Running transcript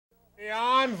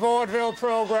On Vaudeville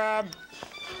program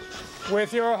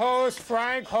with your host,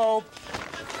 Frank Hope,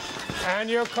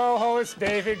 and your co-host,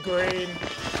 David Green.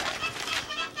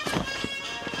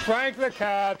 Frank the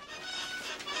Cat,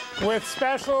 with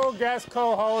special guest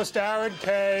co-host, Aron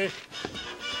Kay,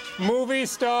 movie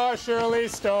star Shirley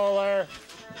Stoler,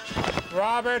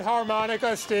 Robert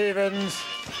Harmonica Stevens,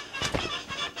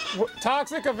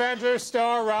 Toxic Avenger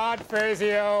star Ron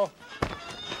Fazio,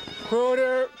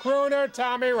 crooner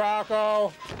Tommy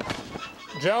Ritaco,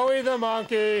 Joey the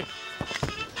Monkey,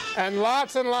 and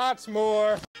lots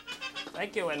more.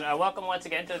 Thank you, and welcome once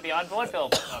again to the Beyond Vaudeville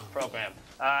program.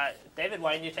 David,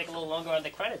 why didn't you take a little longer on the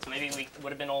credits? Maybe we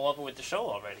would have been all over with the show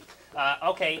already.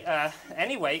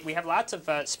 Anyway, we have lots of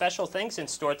special things in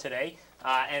store today,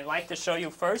 and I'd like to show you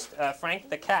first Frank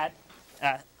the Cat.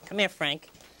 Come here, Frank.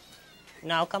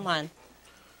 No, come on.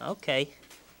 Okay.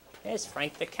 There's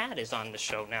Frank the Cat is on the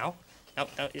show now. No,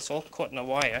 it's all caught in the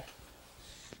wire.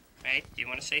 Right, do you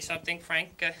want to say something,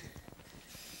 Frank?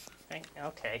 Frank?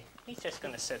 Okay, he's just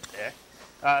going to sit there.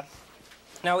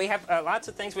 Now we have lots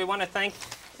of things. We want to thank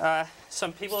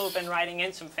some people who've been writing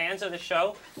in, some fans of the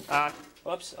show.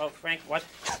 Whoops, oh, Frank, what?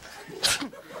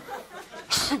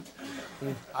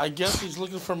 I guess he's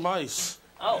looking for mice.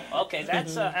 Oh, okay,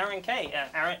 that's Aron Kay.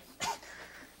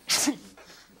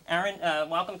 Aron,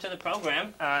 welcome to the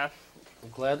program. I'm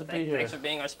glad to be here. Thanks for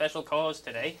being our special co-host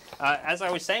today. As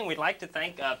I was saying, we'd like to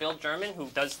thank Bill German, who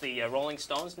does the Rolling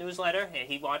Stones newsletter.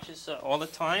 He watches all the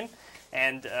time.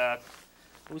 And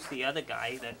who's the other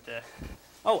guy that...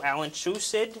 oh, Alan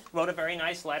Chusid wrote a very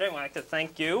nice letter. I'd like to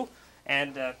thank you.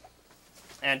 And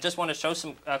just want to show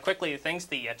some quickly things.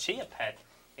 The Chia Pet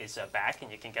is back,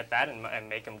 and you can get that and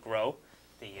make him grow,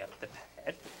 the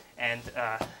pet. And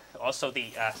also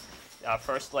the...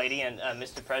 First Lady and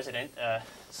Mr. President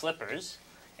slippers,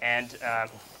 and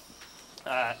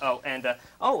and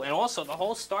also the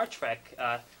whole Star Trek,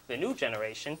 the new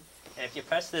generation. And if you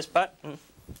press this button,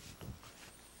 These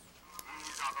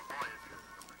are the voyages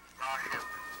of the Starship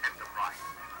Enterprise.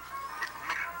 Its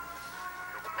mission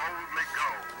to boldly go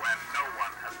where no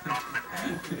one has gone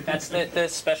before. that's the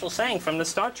special saying from the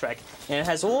Star Trek, and it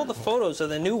has all the photos of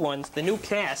the new ones, the new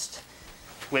cast.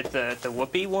 With the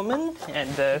Whoopi woman and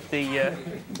the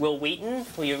Will Wheaton,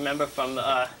 who you remember from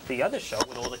the other show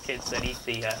with all the kids that eat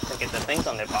the get the things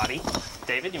on their body.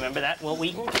 David, you remember that, Will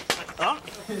Wheaton? Oh,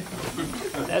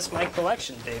 that's my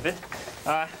collection, David.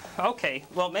 Okay,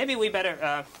 well maybe we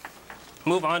better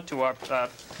move on to our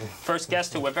first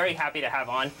guest, who we're very happy to have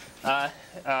on.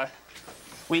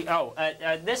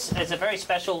 This is a very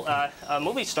special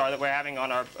movie star that we're having on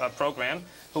our program,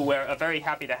 who we're very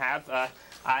happy to have.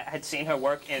 I had seen her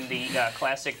work in the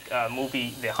classic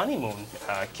movie The Honeymoon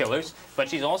Killers, but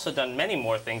she's also done many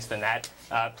more things than that.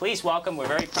 Please welcome, we're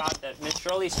very proud, Miss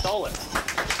Shirley Stoler.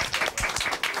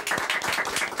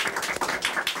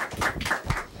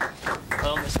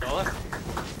 Hello, Miss Stoler.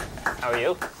 How are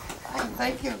you? Fine,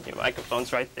 thank you. Your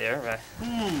microphone's right there.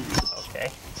 Okay.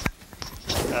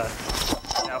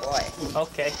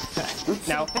 Okay.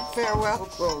 Now, farewell,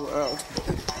 poor world.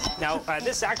 Now,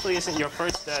 this actually isn't your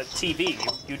first TV.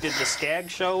 You did the Skag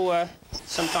show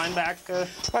some time back. Well,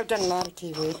 I've done a lot of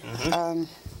TV.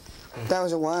 That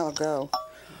was a while ago.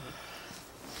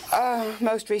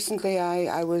 Most recently,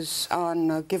 I was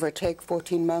on, give or take,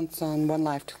 14 months on One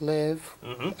Life to Live.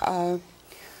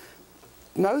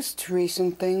 Most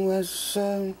recent thing was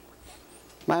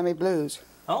Miami Blues.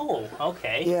 Oh,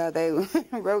 okay. Yeah, they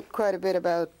wrote quite a bit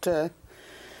about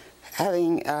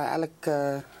having Alec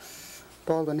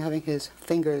Baldwin having his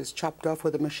fingers chopped off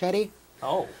with a machete.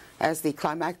 Oh. As the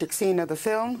climactic scene of the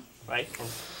film. Right.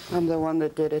 I'm the one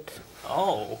that did it.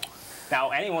 Oh.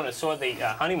 Now, anyone who saw the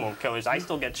Honeymoon Killers, I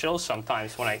still get chills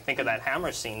sometimes when I think of that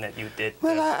hammer scene that you did.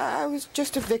 Well, I was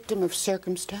just a victim of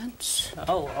circumstance.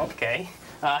 Oh, okay.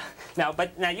 Now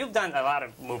you've done a lot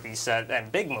of movies,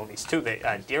 and big movies too.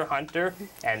 The Deer Hunter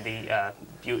and the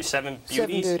Seven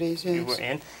Beauties. Yes. You were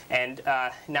in, and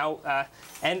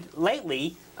and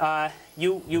lately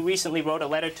you recently wrote a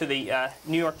letter to the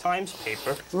New York Times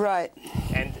paper. Right.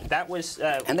 And that was.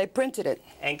 And they printed it.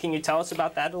 And can you tell us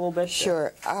about that a little bit?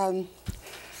 Sure.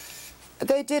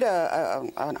 They did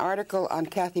an article on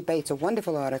Kathy Bates, a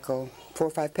wonderful article, 4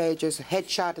 or 5 pages, a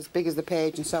headshot as big as the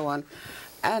page, and so on.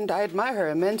 And I admire her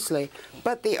immensely.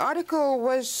 But the article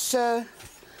was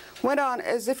went on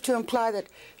as if to imply that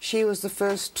she was the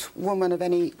first woman of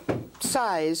any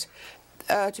size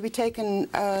to be taken,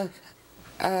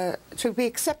 to be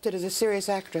accepted as a serious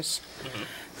actress.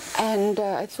 And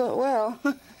I thought, well,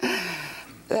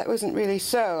 that wasn't really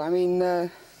so. I mean,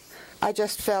 I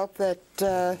just felt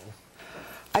that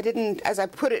I didn't, as I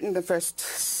put it in the first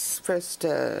first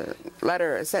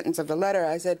sentence of the letter,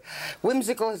 I said,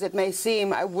 whimsical as it may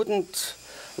seem, I wouldn't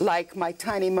like my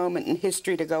tiny moment in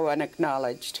history to go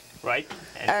unacknowledged. Right.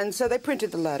 And so they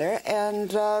printed the letter,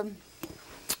 and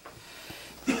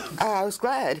I was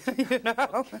glad, you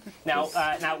know. Now,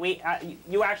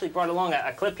 you actually brought along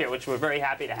a clip here, which we're very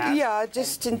happy to have. Yeah,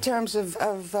 just in terms of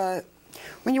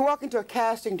when you walk into a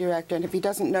casting director, and if he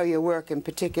doesn't know your work in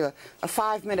particular, a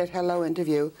 5-minute hello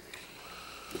interview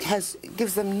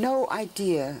gives them no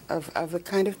idea of the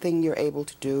kind of thing you're able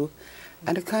to do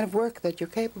and the kind of work that you're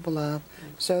capable of.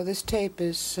 So this tape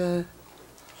is an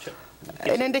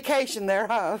indication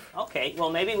thereof. Okay,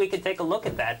 well, maybe we could take a look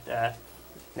at that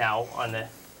now on the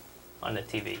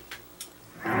TV.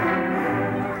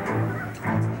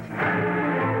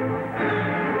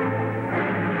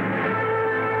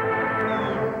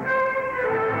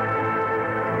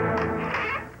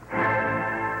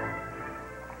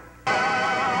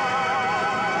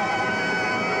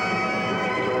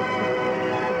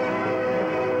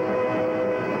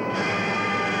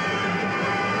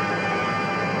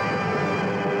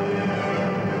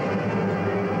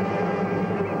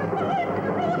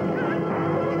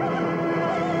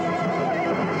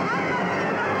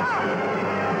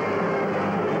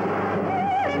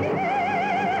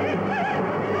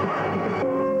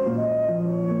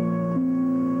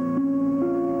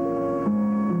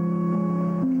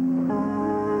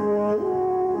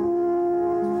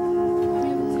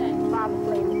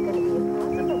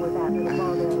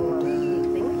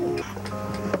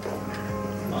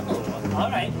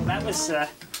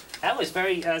 That was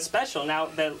very special. Now,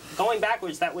 going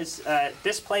backwards, that was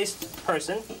displaced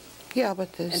person. Yeah,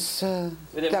 but this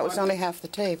that was only half the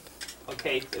tape.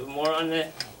 Okay, more on the.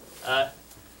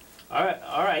 All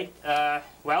right.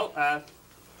 Well,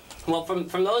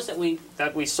 from those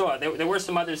that we saw, there were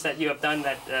some others that you have done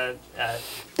that.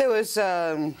 There was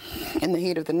In the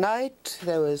Heat of the Night.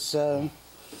 There was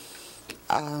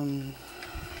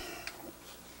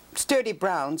Sturdy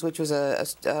Browns, which was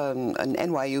an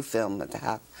NYU film at the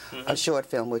half, a short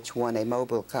film which won a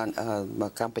mobile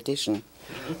competition,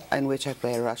 in which I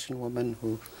play a Russian woman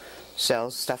who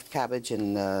sells stuffed cabbage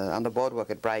on the boardwalk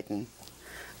at Brighton.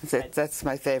 That's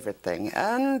my favorite thing.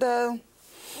 And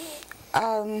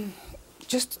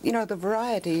just, you know, the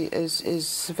variety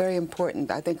is very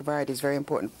important. I think variety is very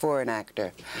important for an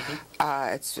actor.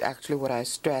 It's actually what I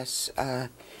stress.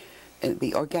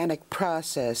 The organic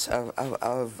process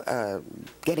of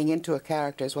getting into a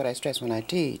character is what I stress when I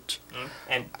teach.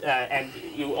 And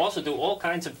you also do all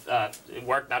kinds of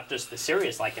work, not just the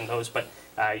serious like in those, but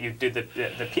you do the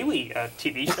Pee-wee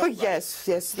TV show. Oh, yes.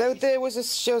 There was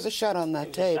a shot on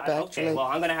that tape, actually. Okay, well,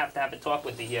 I'm going to have a talk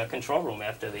with the control room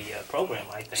after the program,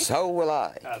 I think. So will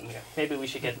I. Maybe we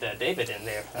should get David in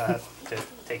there to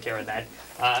take care of that.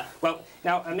 Well,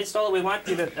 now, Ms. Stoler, we want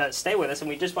you to stay with us, and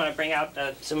we just want to bring out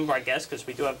some of our guests, because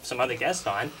we do have some other guests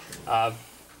on.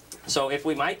 So if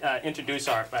we might introduce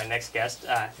our next guest,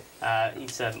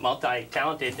 he's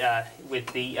multi-talented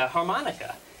with the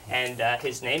harmonica, and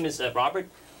his name is Robert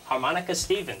Harmonica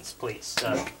Stevens, please,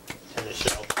 to the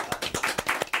show.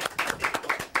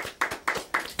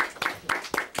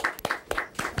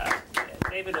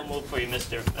 David will move for you,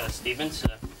 Mr. Stevens.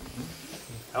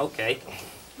 Okay.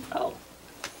 Oh,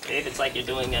 Dave, it's like you're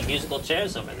doing musical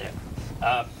chairs over there.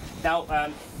 Now,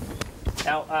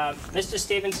 Mr.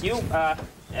 Stevens, you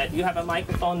have a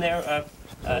microphone there.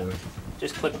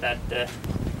 Just clip that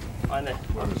on the.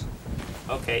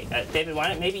 Okay, David, why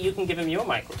don't maybe you can give him your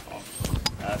microphone?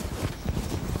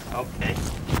 Okay.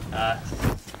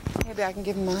 Maybe I can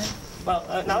give him mine. Well,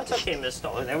 no, it's okay, Miss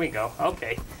Stoler. There we go.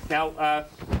 Okay. Now,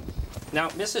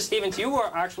 Mr. Stevens, you were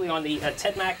actually on the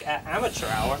Ted Mack Amateur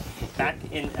Hour back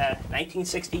in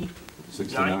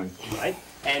 1969, right?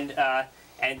 And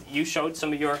you showed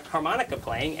some of your harmonica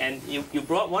playing, and you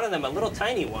brought one of them, a little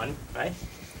tiny one, right?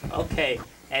 Okay.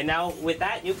 And now with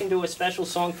that, you can do a special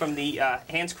song from the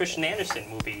Hans Christian Andersen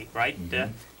movie, right?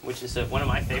 Which is one of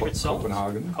my favorite songs.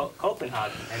 Copenhagen.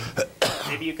 Copenhagen. And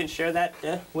maybe you can share that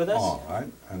with us? All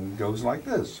right. And it goes like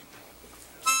this.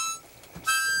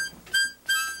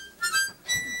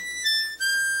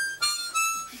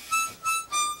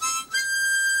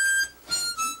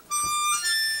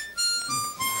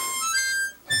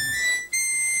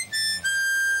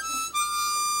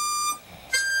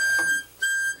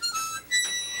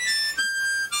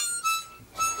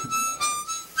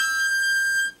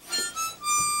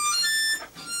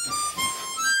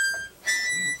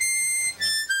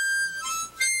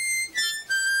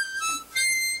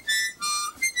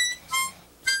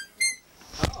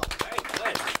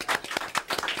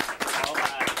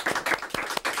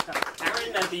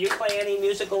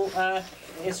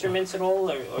 instruments at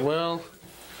all? Or? Well,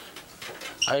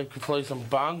 I can play some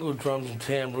bongo drums and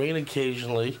tambourine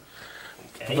occasionally,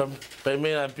 Okay. but it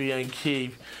may not be on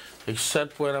key,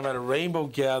 except when I'm at a rainbow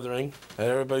gathering and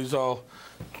everybody's all,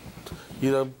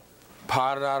 you know,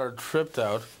 potted out or tripped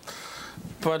out.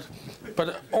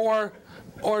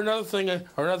 Or another thing,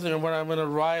 when I'm in a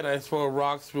riot, I throw a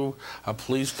rock through a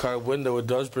police car window. It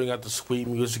does bring out the sweet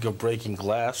music of breaking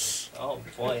glass. Oh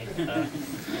boy.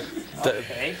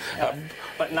 Okay.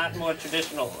 But not more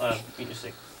traditional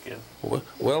music.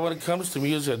 Well, when it comes to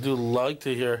music, I do like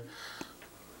to hear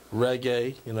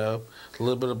reggae, you know, a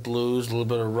little bit of blues, a little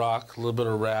bit of rock, a little bit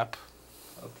of rap.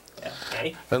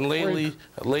 Okay. And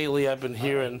lately I've been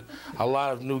hearing a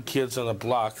lot of new kids on the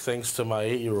block, thanks to my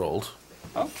 8-year-old.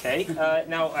 Okay.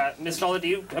 Now, Miss Stoler, do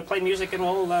you play music at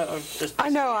all? Or just I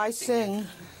know, I sing.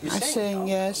 You I sing,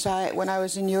 yes. When I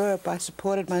was in Europe, I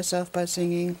supported myself by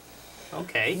singing.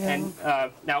 Okay. Yeah. And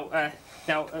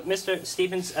now, Mr.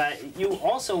 Stevens, you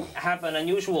also have an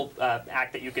unusual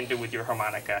act that you can do with your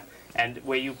harmonica, and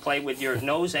where you play with your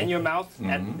nose and your mouth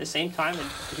at the same time. And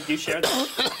could you share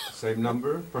that? Same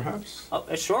number, perhaps? Oh,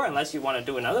 sure, unless you want to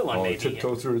do another one, maybe.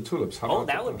 Tiptoe Through the Tulips. How about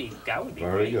that would be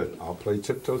Very great. good. I'll play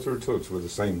Tiptoe Through the Tulips with the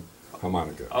same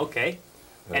harmonica. Okay.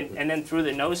 And then through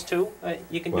the nose too,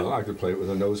 you can do. Well, I could play it with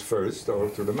the nose first or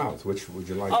through the mouth. Which would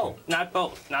you like? Oh, not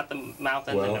both, not the mouth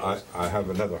and the nose. Well, I have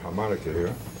another harmonica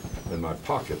here in my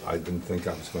pocket. I didn't think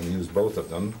I was going to use both of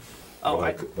them,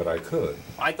 but I could.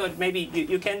 I thought maybe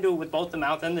you can do it with both the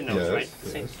mouth and the nose, Yes,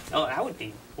 right? yes. Oh, that would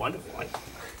be wonderful.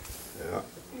 Yeah.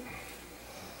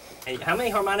 And how many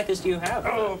harmonicas do you have?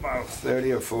 Oh, about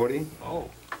 30 or 40. Oh.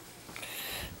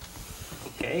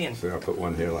 Okay, and So I'll put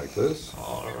one here like this,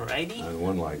 alrighty. and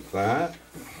one like that,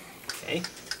 Okay,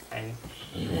 and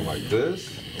and one like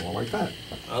this, and one like that.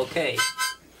 okay.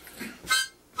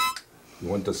 You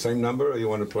want the same number, or you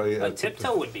want to play?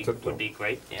 Tiptoe would be Tiptoe.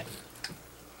 great. Yeah.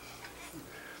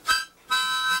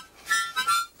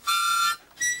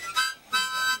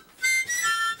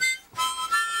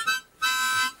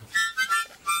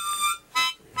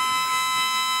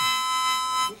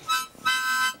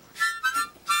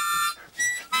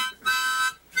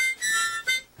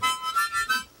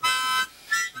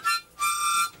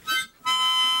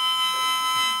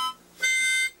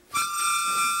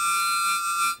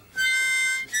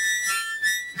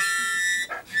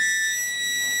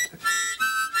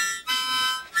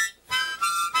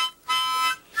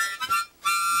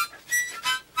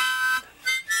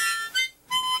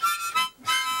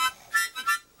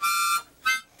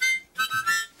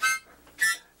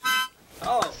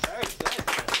 Oh, very good.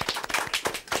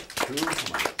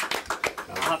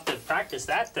 I'll have to practice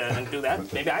that and do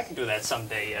that. Maybe I can do that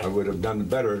someday. I would have done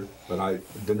better, but I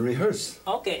didn't rehearse.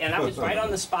 Okay, and that was right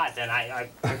on the spot, and I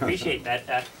appreciate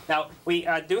that. Now, we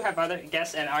do have other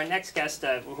guests, and our next guest,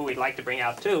 who we'd like to bring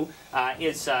out too,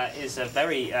 is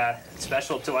very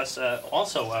special to us,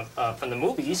 also from the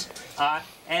movies,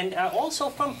 and also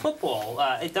from football.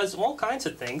 It does all kinds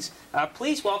of things.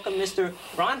 Please welcome Mr.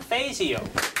 Ron Fazio.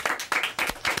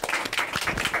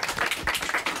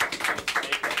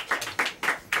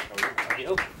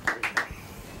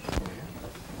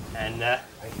 And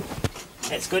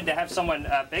it's good to have someone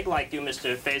big like you,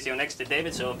 Mr. Fazio, next to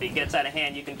David, so if he gets out of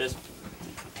hand, you can just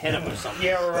hit him or something.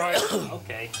 Yeah, right.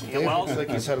 Okay. Dave Well, looks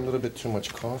like he's had a little bit too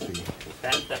much coffee.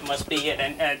 that must be it.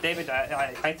 And David,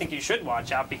 I think you should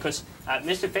watch out because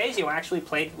Mr. Fazio actually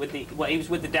played with he was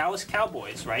with the Dallas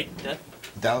Cowboys, right?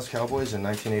 Dallas Cowboys in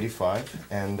 1985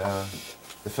 and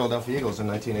the Philadelphia Eagles in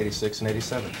 1986 and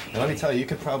 87. And let me tell you, you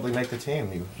could probably make the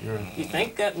team. You're a You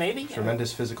think maybe?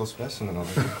 tremendous physical specimen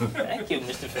of it. Thank you,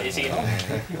 Mr. Fazio.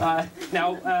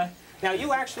 Now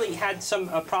you actually had some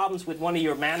problems with one of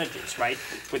your managers, right?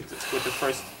 With the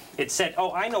first. It said,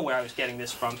 oh, I know where I was getting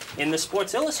this from, in the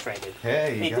Sports Illustrated.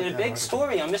 Hey, you They got did a that big article.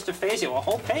 story on Mr. Fazio, a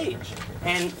whole page.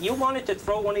 And you wanted to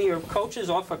throw one of your coaches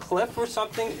off a cliff or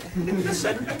something? You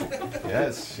said,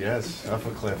 Yes, off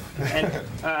a cliff.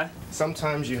 and,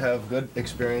 Sometimes you have good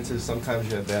experiences, sometimes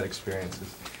you have bad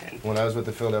experiences. When I was with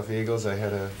the Philadelphia Eagles, I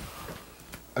had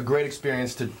a great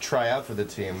experience to try out for the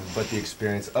team, but the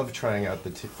experience of trying out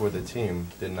for the team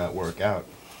did not work out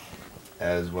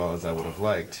as well as I would have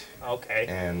liked. okay.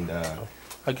 And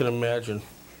I can imagine.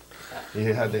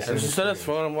 you had this. Instead of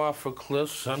throwing them off a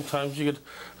cliff, sometimes you could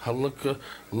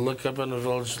look up in the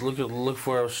village, look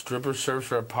for a stripper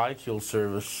service or a pie kill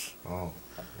service. Oh.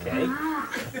 Okay.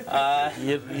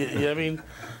 I mean,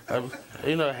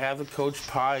 have the coach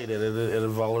pied at a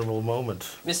vulnerable moment.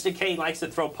 Mr. K likes to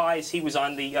throw pies. He was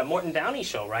on the Morton Downey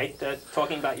show, right?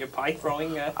 Talking about your pie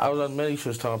throwing. I was on many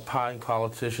shows talking about pieing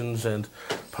politicians and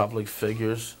public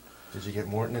figures. Did you get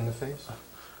Morton in the face?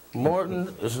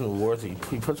 Morton isn't worthy.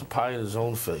 He puts a pie in his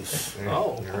own face.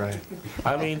 Oh. You're right.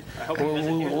 I mean, hope he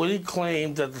doesn't hear when he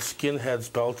claimed that the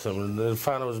skinheads belted him and they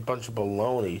found it was a bunch of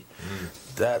baloney,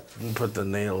 that put the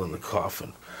nail in the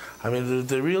coffin. I mean, if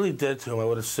they really did to him, I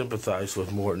would have sympathized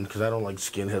with Morton because I don't like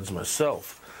skinheads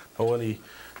myself. But when he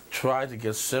tried to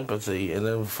get sympathy and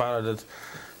then found out that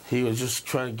he was just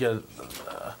trying to get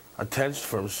attention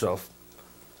for himself,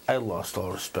 I lost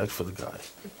all respect for the guy.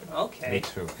 Okay. Me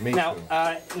too. Me Now, too.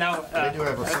 now, I do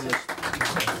have some.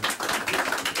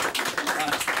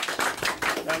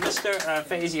 now, Mr.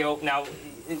 Fazio, now,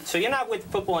 so you're not with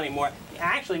football anymore.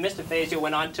 Actually, Mr. Fazio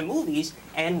went on to movies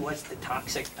and was the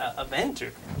Toxic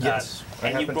Avenger. Yes. I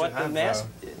and you happen brought to the have, mask,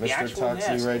 the Mr. actual Toxie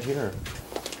mask. right here.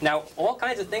 Now, all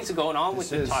kinds of things are going on with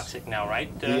This the is Toxic now, right?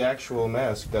 The actual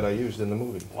mask that I used in the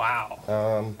movie. Wow.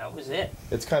 That was it.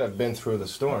 It's kind of been through the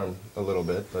storm a little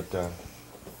bit, but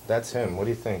that's him. What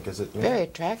do you think? Is it me? Very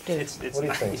attractive. It's What do you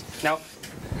nice. think? Now,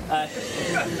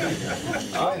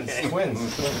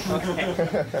 Twins.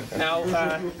 okay.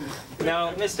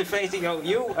 Now, Mr. Fazio,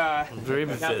 you Very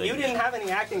now befitting. you didn't have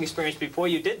any acting experience before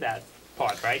you did that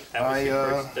part, right? That was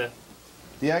your first.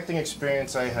 The acting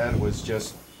experience I had was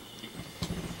just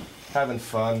having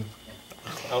fun,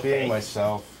 Okay. being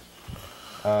myself,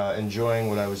 enjoying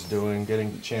what I was doing,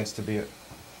 getting the chance to be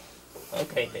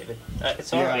Okay, David.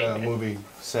 It's all at right. a movie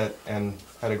set and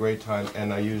had a great time.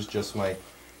 And I used just my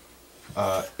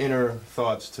inner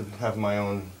thoughts to have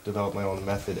develop my own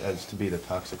method as to be the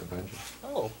Toxic Avenger.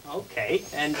 Oh, okay.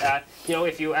 And you know,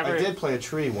 if you ever. I did play a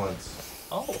tree once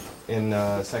Oh, in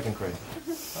second grade.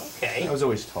 okay. I was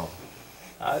always tall.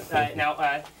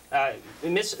 Now,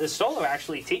 Miss Stoler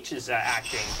actually teaches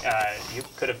acting. You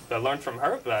could have learned from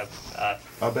her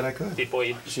I bet I could. before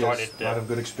you She started. has a lot of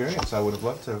good experience. I would have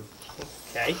loved to have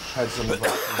Okay. had some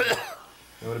advice.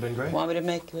 It would have been great. Want me to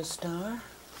make you a star?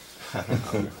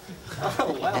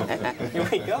 Oh, well, here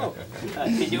we go.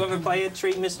 Did you ever play a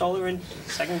treat, Miss Stoler, in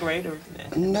second grade? Or?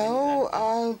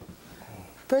 No,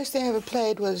 first thing I ever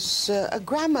played was a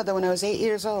grandmother when I was 8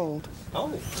 years old. Oh,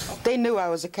 They knew I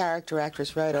was a character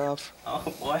actress right off. oh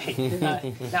boy.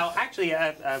 Now, actually,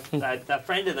 a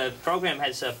friend of the program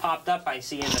has popped up, I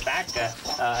see in the back,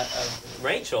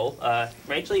 Rachel.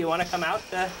 Rachel, you want to come out?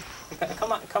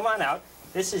 Come on out.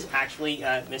 This is actually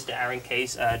Mr. Aron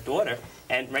Kay's daughter,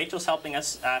 and Rachel's helping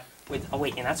us with. Oh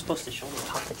wait, you're not supposed to show the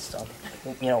pocket stuff.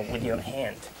 You know, with your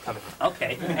hand.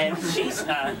 Okay, and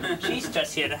she's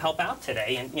just here to help out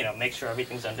today, and you know, make sure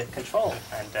everything's under control.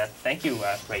 And thank you,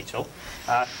 Rachel.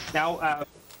 Now.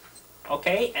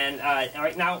 Okay, and all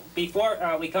right, now, before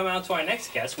we come out to our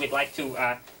next guest, we'd like to,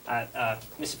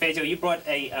 Mr. Fazio, you brought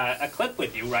a clip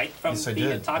with you, right, from Yes, I the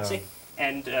did. Toxic,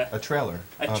 and A trailer.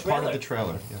 A Part trailer? of the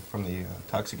trailer, yeah, from the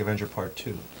Toxic Avenger Part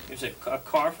 2. there's a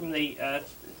car from the,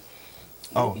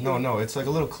 Oh, no, it's like a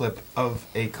little clip of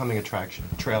a coming attraction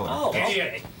trailer. oh,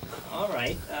 okay. All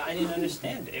right, I didn't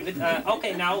understand, David.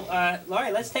 Okay, now,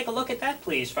 Laurie, let's take a look at that,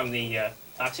 please, from the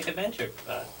Toxic Avenger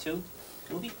 2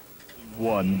 movie.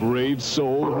 One brave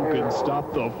soul who can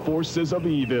stop the forces of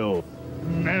evil.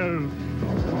 No,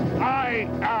 I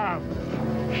am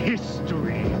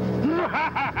history.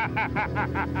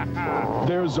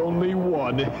 There's only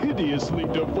one hideously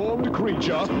deformed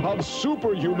creature of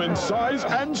superhuman size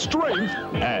and strength,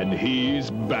 and he's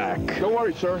back. Don't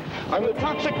worry, sir. I'm the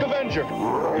Toxic Avenger.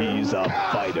 He's a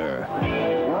fighter.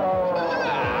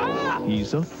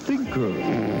 He's a thinker.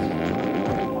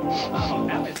 Oh,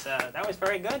 that was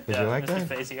very good, Did you like Mr.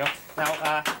 that? Fazio.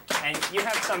 Now, and you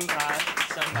have some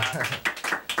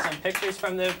pictures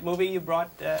from the movie you brought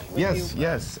with you?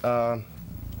 Yes.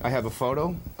 I have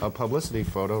a publicity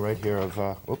photo right here of,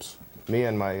 me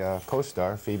and my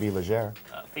co-star, Phoebe Legere.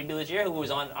 Phoebe Legere, who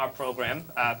was on our program,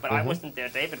 but I wasn't there.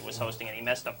 David was hosting, and he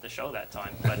messed up the show that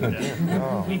time. But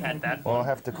we had that Well, I'll one.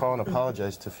 have to call and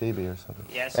apologize to Phoebe or something.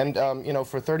 Yes. And, you know,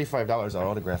 for $35, I'll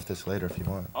autograph this later if you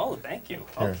want. Oh, thank you.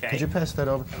 Here, Okay. could you pass that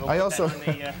over? we'll I put also, that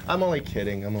on the, I'm only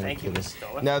kidding, Thank you, kidding. Ms.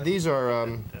 Stoler. Now, these are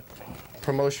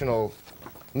promotional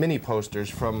mini posters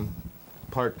from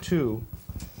Part 2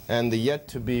 and the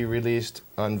yet-to-be-released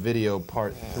on video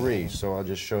Part 3. So I'll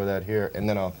just show that here, and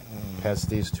then I'll pass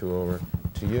these two over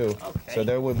to you. Okay. So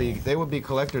they will be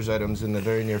collector's items in the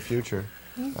very near future,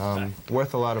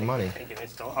 worth a lot of money. Thank you,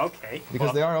 Ms. Stoler. Okay. Because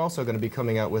Well, they are also going to be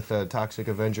coming out with a Toxic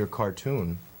Avenger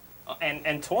cartoon.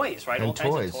 and toys, right? All And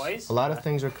kinds toys. of toys. A lot of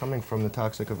things are coming from the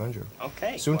Toxic Avenger.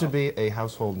 Okay. Soon to well, be a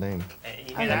household name.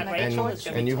 You hear that, Rachel? It's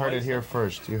gonna be You heard it toys. here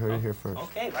first. You heard it here first.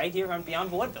 Okay, right here on Beyond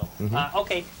Vaudeville.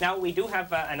 Okay, now we do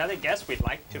have another guest we'd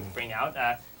like to bring out.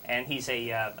 and he's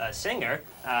a singer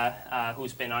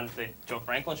who's been on the Joe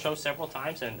Franklin Show several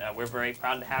times, and we're very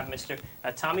proud to have Mr.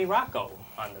 Tommy Ritaco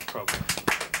on the program.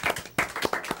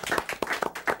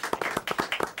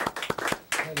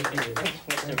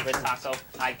 Mr. Ritaco,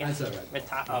 I guess. That's all right.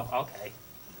 Ritaco, okay.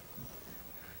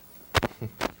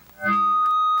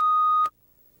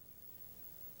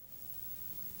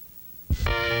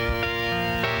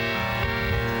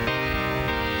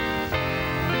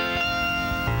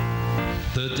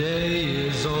 The day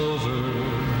is over,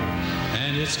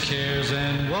 and its cares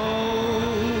and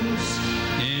woes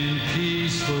in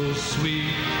peaceful,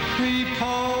 sweet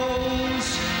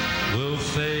repose will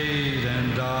fade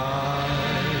and die.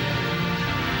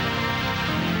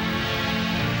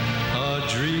 A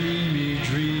dreamy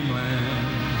dreamland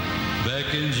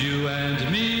beckons you and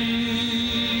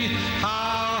me.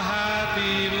 How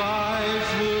happy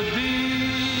life would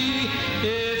be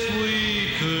if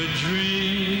we could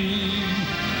dream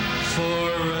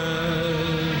forever.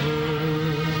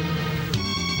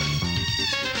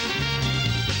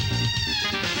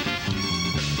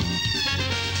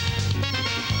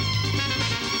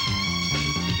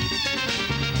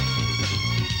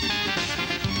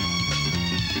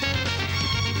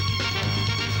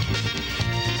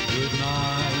 Good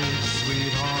night,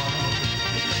 sweetheart,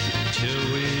 till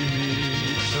we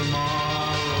meet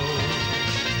tomorrow.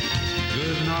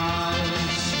 Good night,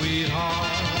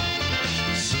 sweetheart,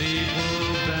 sleep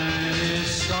will banish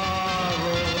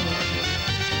sorrow.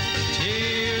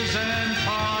 Tears and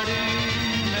parting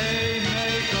may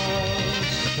make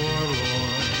us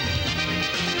forlorn,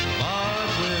 but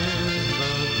with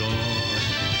the dawn,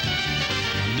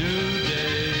 a new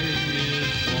day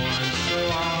is born. So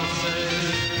I'll say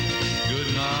good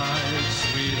night,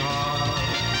 sweetheart,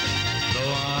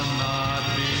 though I'm not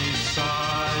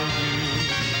beside you.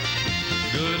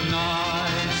 Good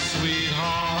night,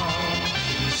 sweetheart,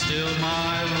 still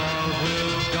my love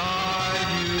will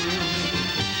guide you.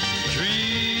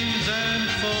 Dreams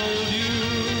enfold you,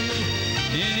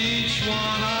 in each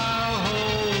one I'll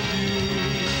hold you.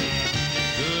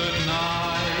 Good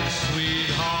night,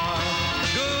 sweetheart,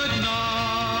 good night.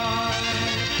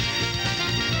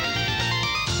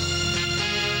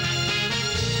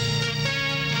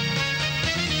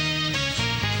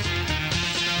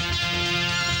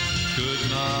 Good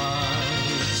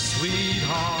night,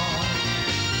 sweetheart,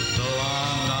 though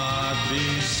I'm not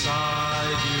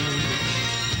beside you.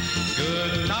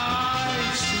 Good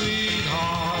night,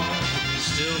 sweetheart,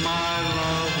 still my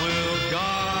love will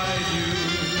guide you.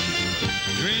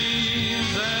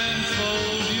 Dreams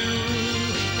enfold you,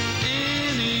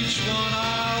 in each one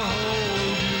I'll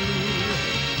hold you.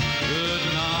 Good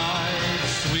night,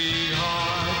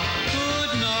 sweetheart,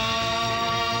 good night.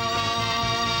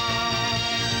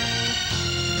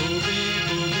 Boobie,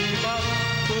 boobie, bop,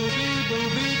 boobie,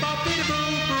 boobie, boppy, boo,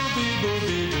 boobie,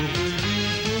 boobie, boobie,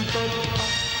 boo, boo.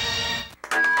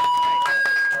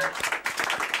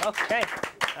 Okay.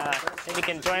 Maybe you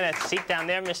can join a seat down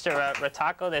there, Mr.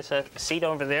 Ritaco. There's a seat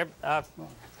over there.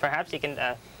 Perhaps you can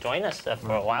join us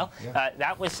for a while.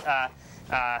 That was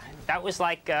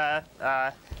like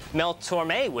Mel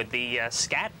Torme with the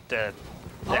scat at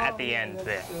the end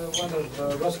there. That's one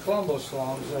of Russ Columbo's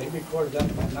songs. He recorded that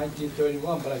in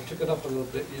 1931, but I took it up a little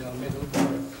bit, you know, made it a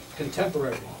little more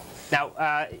contemporary.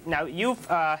 Now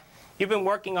you've been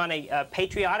working on a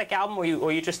patriotic album,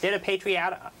 or you just did a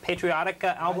patriotic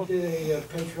album? I did a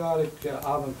patriotic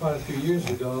album quite a few years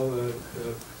ago.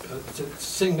 To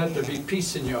sing "Let There Be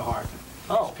Peace in Your Heart."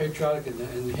 Oh, patriotic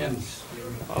and hymns.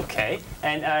 Okay.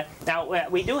 And now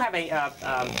we do have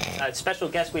a special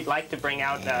guest we'd like to bring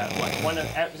out.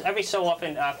 Every so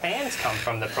often fans come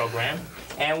from the program,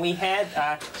 and we had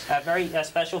a very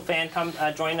special fan come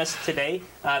join us today,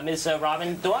 Ms.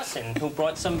 Robin Dawson, who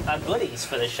brought some goodies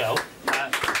for the show.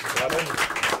 Robin,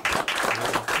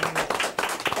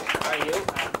 how are you?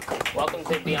 Welcome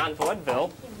to Beyond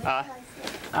Vaudeville.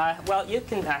 Well, you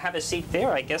can have a seat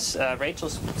there. I guess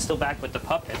Rachel's still back with the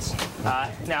puppets.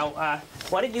 Now,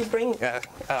 what did you bring,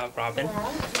 Robin?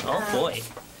 Oh, boy.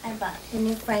 I bought the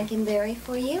new Frankenberry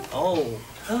for you. Oh,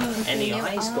 and the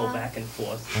eyes go back and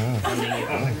forth on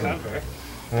the cover.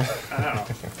 Oh,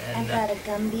 and I got a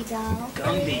Gumby doll.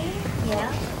 Gumby?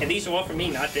 Yeah. And these are all for me,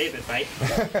 not David, right?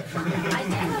 I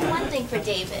do have one thing for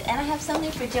David, and I have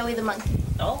something for Joey the monkey.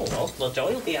 Oh, well,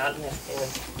 Joey will be out in a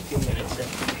few minutes.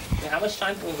 How much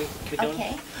time will we be doing?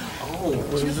 Okay. Oh,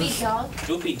 Droopy Dog.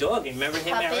 Droopy Dog. You remember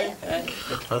him, Aaron?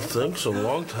 I think so, a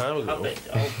long time ago. Puppet.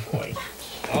 Oh, boy.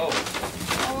 Oh.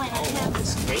 Oh, and I have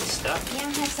great stuff. Yeah,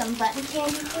 I have some button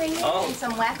candy for you and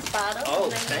some wax bottles. Oh,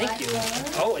 thank you.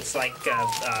 Oh, it's like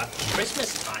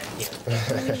Christmas time here.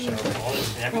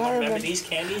 Everyone remember these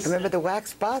candies? Remember the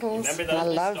wax bottles? Remember those? I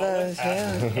love those,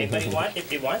 yeah. Anybody want? If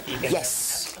you want, you can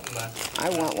Yes. have some. I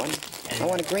want one. I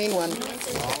want a green one.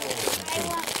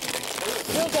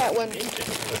 You'll get one.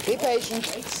 Be patient.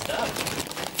 Great stuff.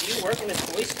 Do you work in a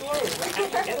toy store, or how do you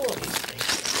get all these things?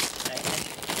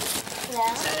 Is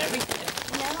that everything?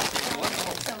 No,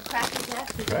 some Cracker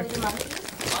Jacks for Joey the monkey.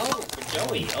 Oh, for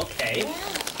Joey, okay.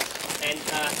 Yeah. And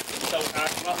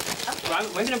well,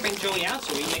 we're going to bring Joey out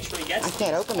so we make sure he gets I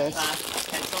can't open this.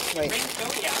 And so when you bring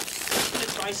Joey out, we're going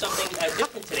to try something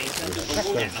different today instead of the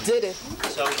balloon out. Did it.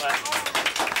 So, you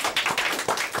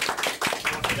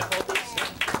want me to hold this?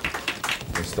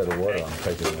 Instead of water, I'm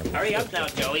taking it. Hurry up now,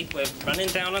 Joey. We're running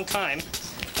down on time.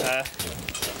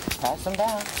 Pass them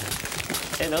down.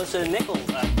 Hey, those are nickel.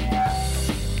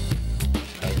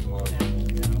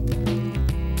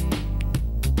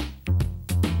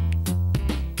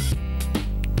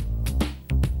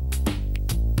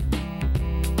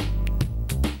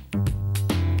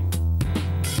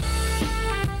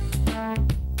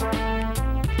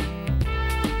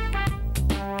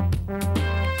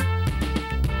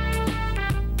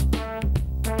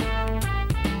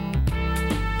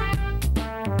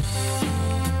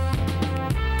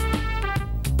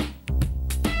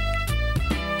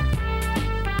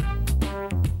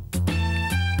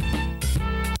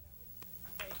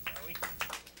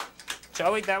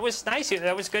 Joey, that was nice.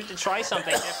 That was good to try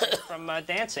something different from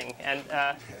dancing. And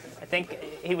I think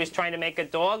he was trying to make a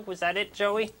dog. Was that it,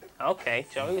 Joey? Okay,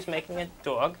 Joey was making a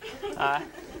dog.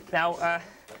 That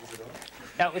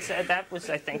was,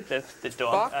 I think, the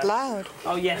dog. Barked loud.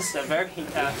 Oh yes, very.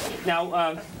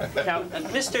 Now,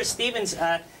 Mr. Stevens.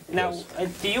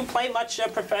 Do you play much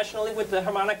professionally with the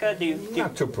harmonica?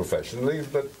 Not too professionally,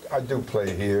 but I do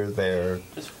play here, there,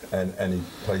 and any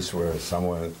place where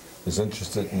someone is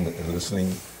interested in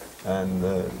listening, and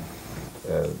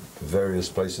various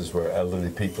places where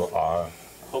elderly people are,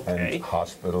 and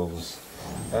hospitals,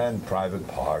 and private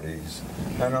parties,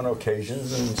 and on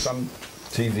occasions in some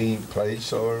TV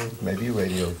place or maybe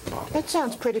radio. That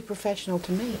sounds pretty professional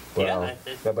to me. Well,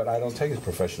 yeah, but I don't take it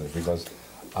professionally because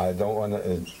I don't want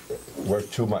to work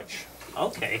too much.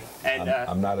 Okay, and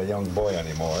I'm not a young boy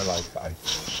anymore, like I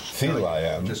feel I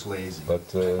am. Just lazy. But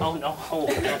oh no,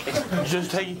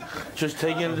 just taking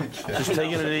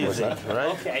it easy,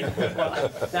 right? Okay.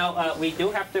 Well, now we do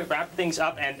have to wrap things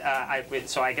up, and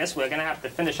so I guess we're gonna have to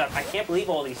finish up. I can't believe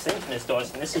all these things, Miss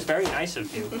Dawson. This is very nice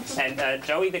of you. And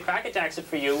Joey, the Cracker Jacks are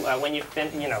for you when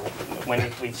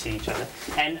when we see each other.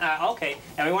 And okay,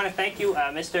 and we want to thank you,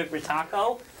 Mr.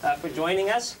 Ritaco, for joining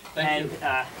us. Thank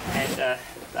you.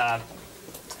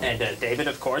 And David,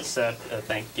 of course,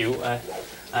 thank you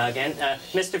again.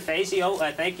 Mr. Fazio,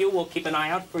 thank you. We'll keep an eye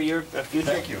out for your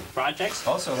future projects.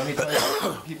 Also, let me tell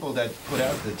you, people that put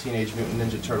out the Teenage Mutant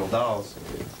Ninja Turtle dolls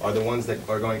are the ones that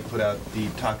are going to put out the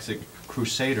Toxic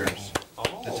Crusaders.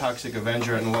 The Toxic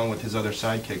Avenger, and along with his other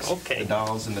sidekicks, the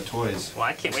dolls and the toys. Well,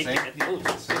 I can't wait to get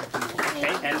those.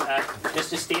 Okay, and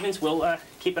Mr. Stevens, we'll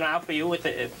keep an eye out for you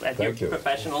at your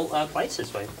professional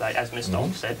places, as Ms.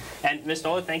 Stoler said. And Ms.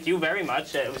 Stoler, thank you very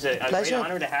much. It was a great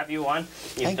honor to have you on.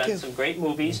 You've done some great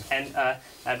movies. And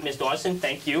Ms. Dawson,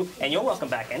 thank you. And you're welcome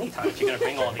back anytime if you're going to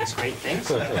bring all these great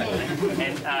things.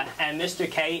 And Mr.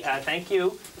 Kay, thank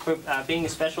you for being a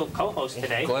special co-host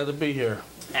today. Glad to be here.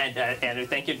 And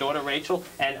thank your daughter, Rachel.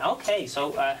 And okay,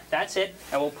 so that's it.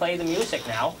 And we'll play the music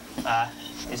now.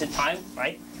 Is it time,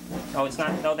 right? Oh, it's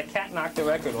not. No, the cat knocked the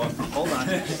record off. Hold on.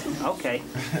 Okay.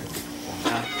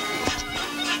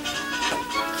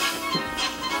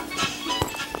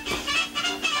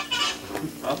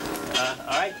 All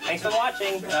right. Thanks for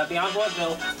watching Beyond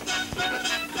Vaudeville.